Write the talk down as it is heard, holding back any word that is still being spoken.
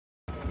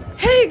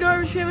Hey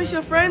garbage family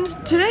show friends,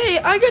 today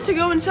I get to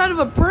go inside of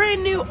a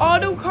brand new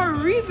Autocar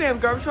RevAMP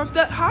garbage truck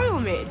that Heil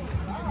made.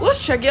 Let's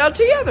check it out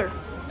together.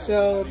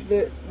 So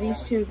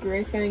these two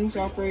gray things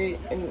operate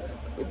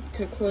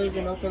to close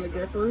and open the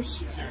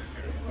grippers.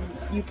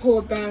 You pull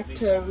it back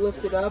to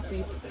lift it up,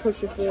 you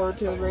push it forward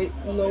to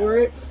lower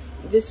it.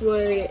 This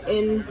way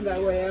in,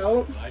 that way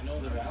out.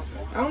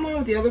 I don't know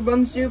what the other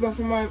buttons do, but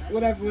from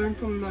what I've learned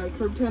from the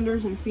curb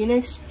tenders in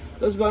Phoenix,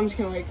 those buttons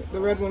can the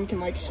red one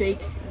can shake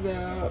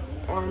the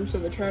arm so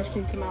the trash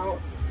can come out.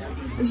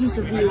 This is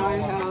the view I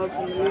have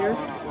in the rear.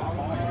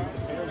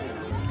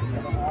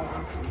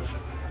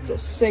 It's a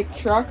sick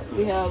truck.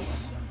 We have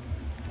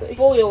the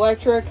fully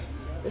electric,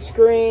 the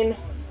screen,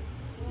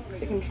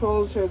 the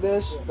controls are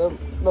the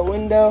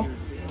window.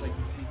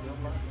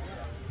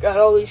 Got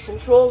all these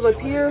controls up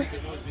here.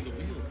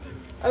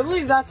 I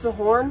believe that's the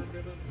horn.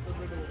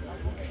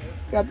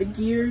 Got the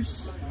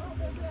gears.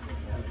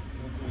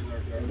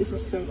 This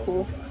is so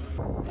cool.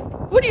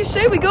 What do you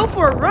say we go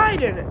for a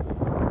ride in it?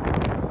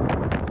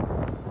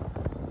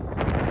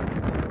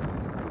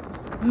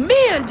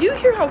 Man, do you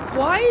hear how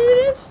quiet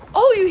it is?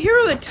 All you hear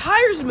are the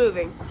tires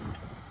moving.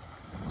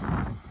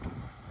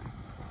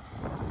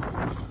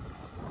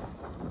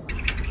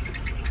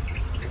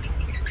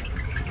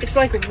 It's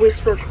like a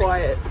whisper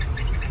quiet.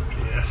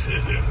 Yes,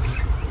 it is.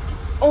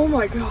 Oh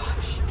my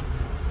gosh.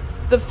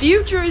 The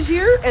future is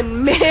here,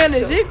 and man,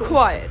 is it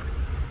quiet.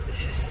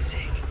 This is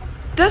sick.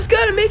 That's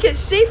gotta make it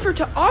safer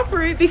to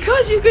operate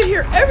because you could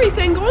hear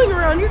everything going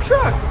around your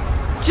truck.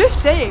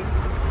 Just saying.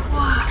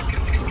 Wow.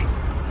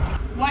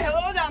 Why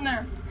hello down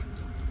there?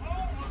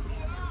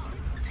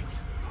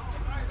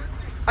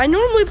 I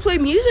normally play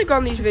music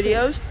on these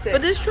videos,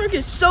 but this truck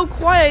is so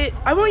quiet,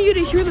 I want you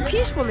to hear the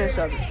peacefulness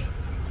of it.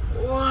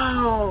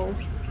 Wow.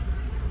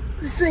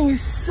 This thing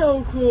is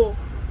so cool.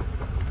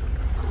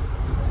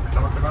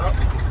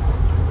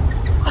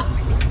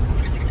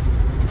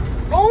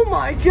 Oh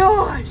my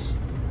gosh!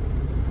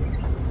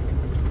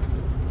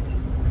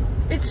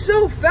 It's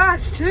so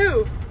fast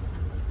too.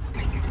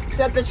 Is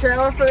that the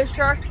trailer for this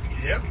truck?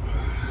 Yep.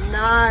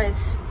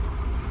 Nice.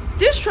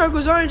 This truck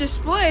was on a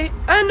display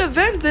at an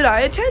event that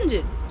I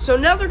attended. So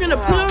now they're gonna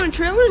put it on a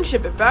trailer and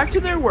ship it back to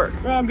their work.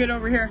 Oh, I'm good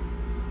over here.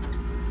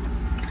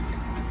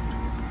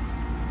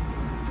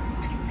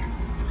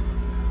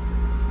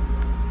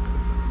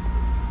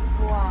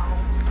 Wow.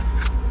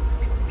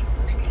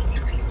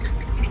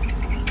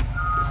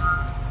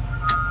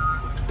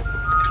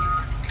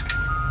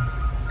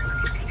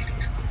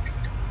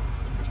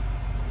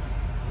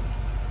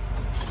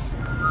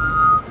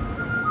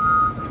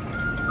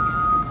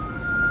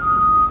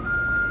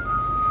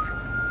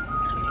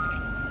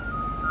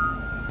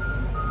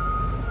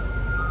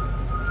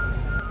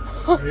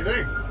 What do you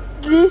think?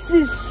 This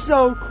is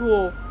so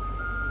cool.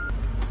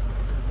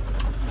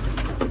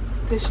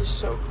 This is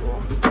so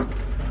cool.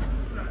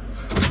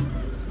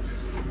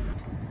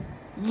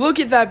 Look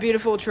at that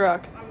beautiful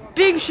truck.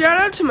 Big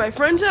shout out to my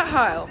friends at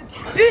Heil.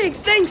 Big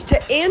thanks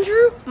to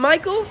Andrew,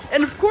 Michael,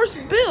 and of course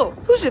Bill,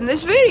 who's in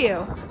this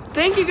video.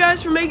 Thank you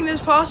guys for making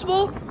this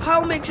possible.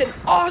 Heil makes an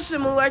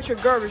awesome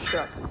electric garbage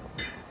truck.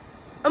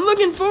 I'm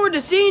looking forward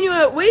to seeing you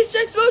at Waste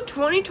Expo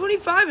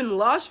 2025 in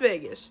Las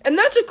Vegas. And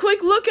that's a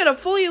quick look at a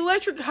fully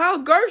electric Heil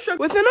garbage truck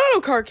with an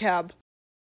autocar cab.